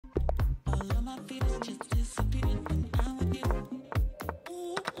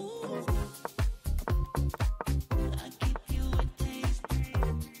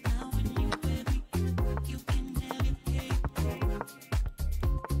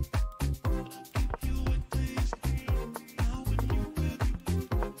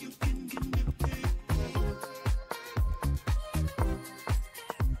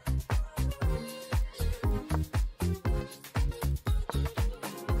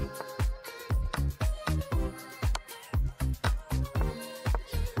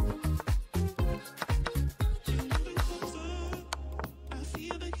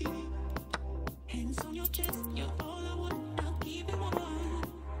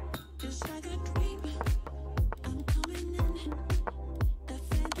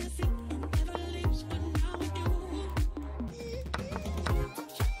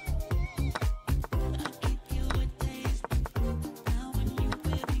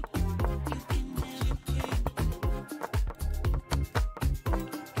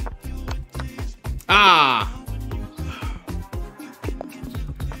Ah!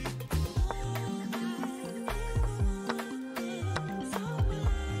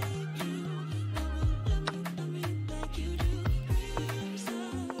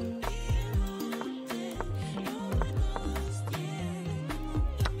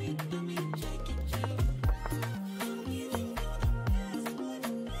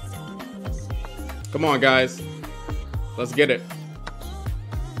 Come on, guys. Let's get it.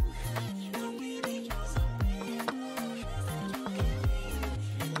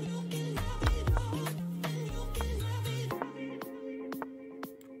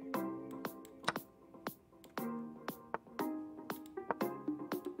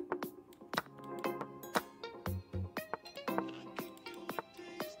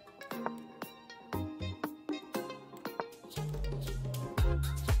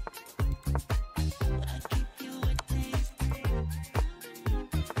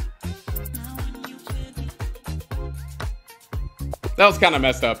 That was kind of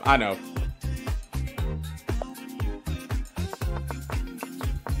messed up. I know.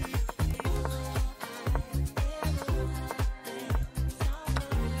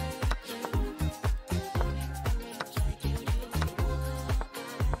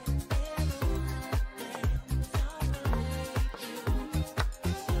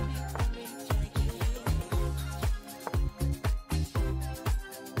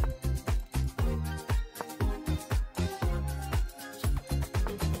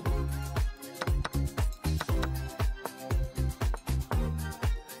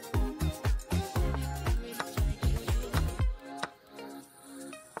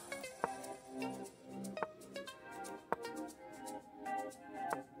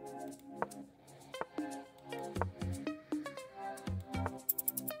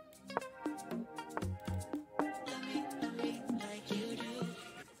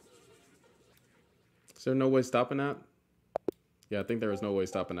 Is there no way stopping that? Yeah, I think there is no way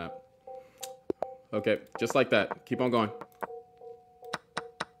stopping that. Okay, just like that. Keep on going.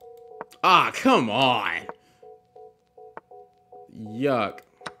 Ah, come on. Yuck.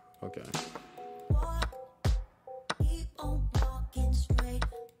 Okay.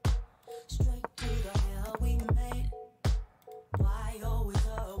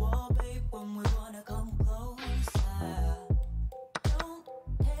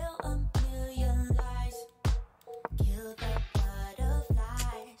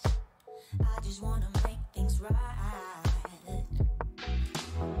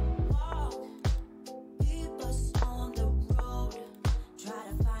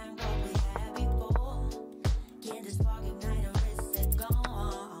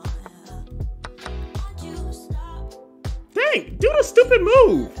 Dang, do the stupid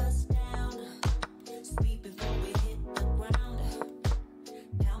move.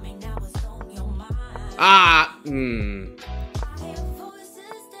 Ah,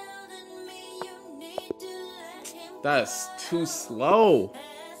 That's too slow.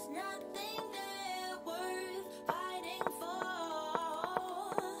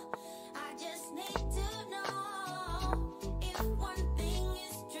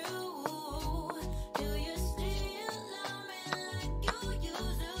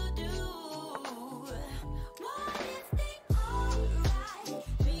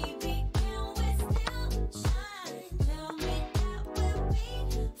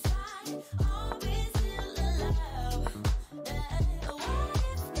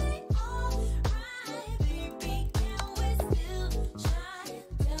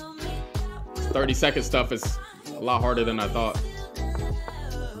 This 30-second stuff is a lot harder than I thought.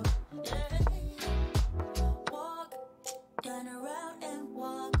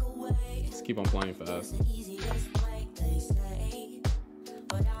 Let's keep on playing fast.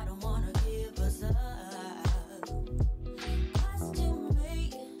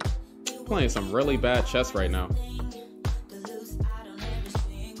 Playing some really bad chess right now.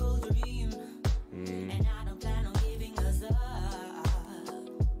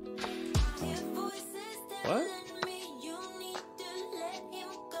 What?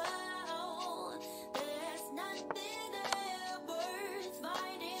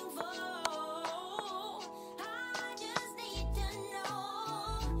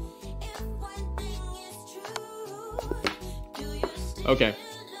 Okay,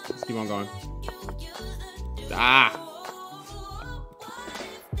 let's keep on going. Ah!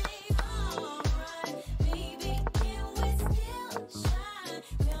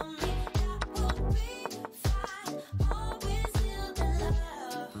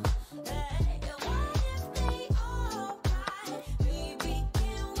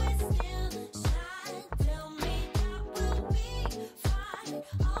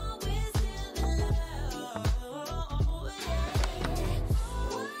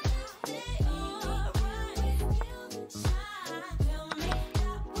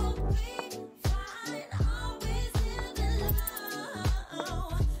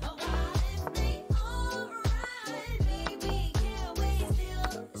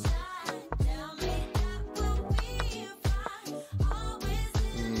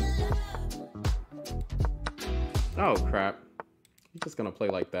 Oh, crap. He's just gonna play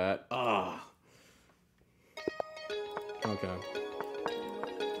like that. Ah. Okay.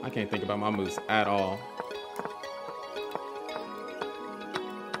 I can't think about my moves at all.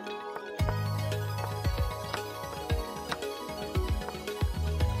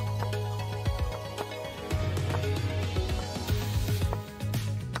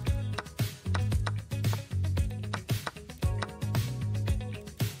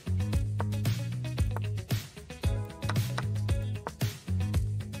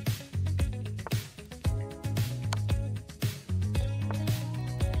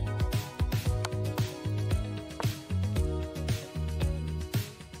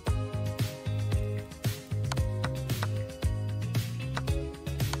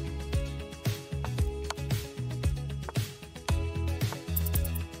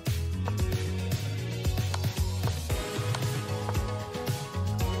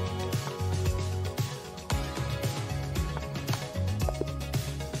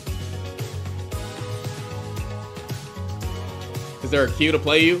 Is there a queue to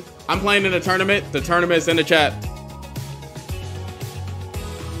play you? I'm playing in a tournament. The tournament's in the chat.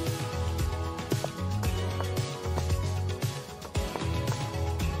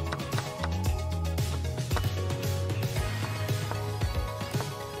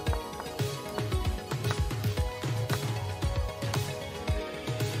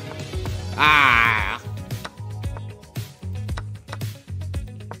 Ah.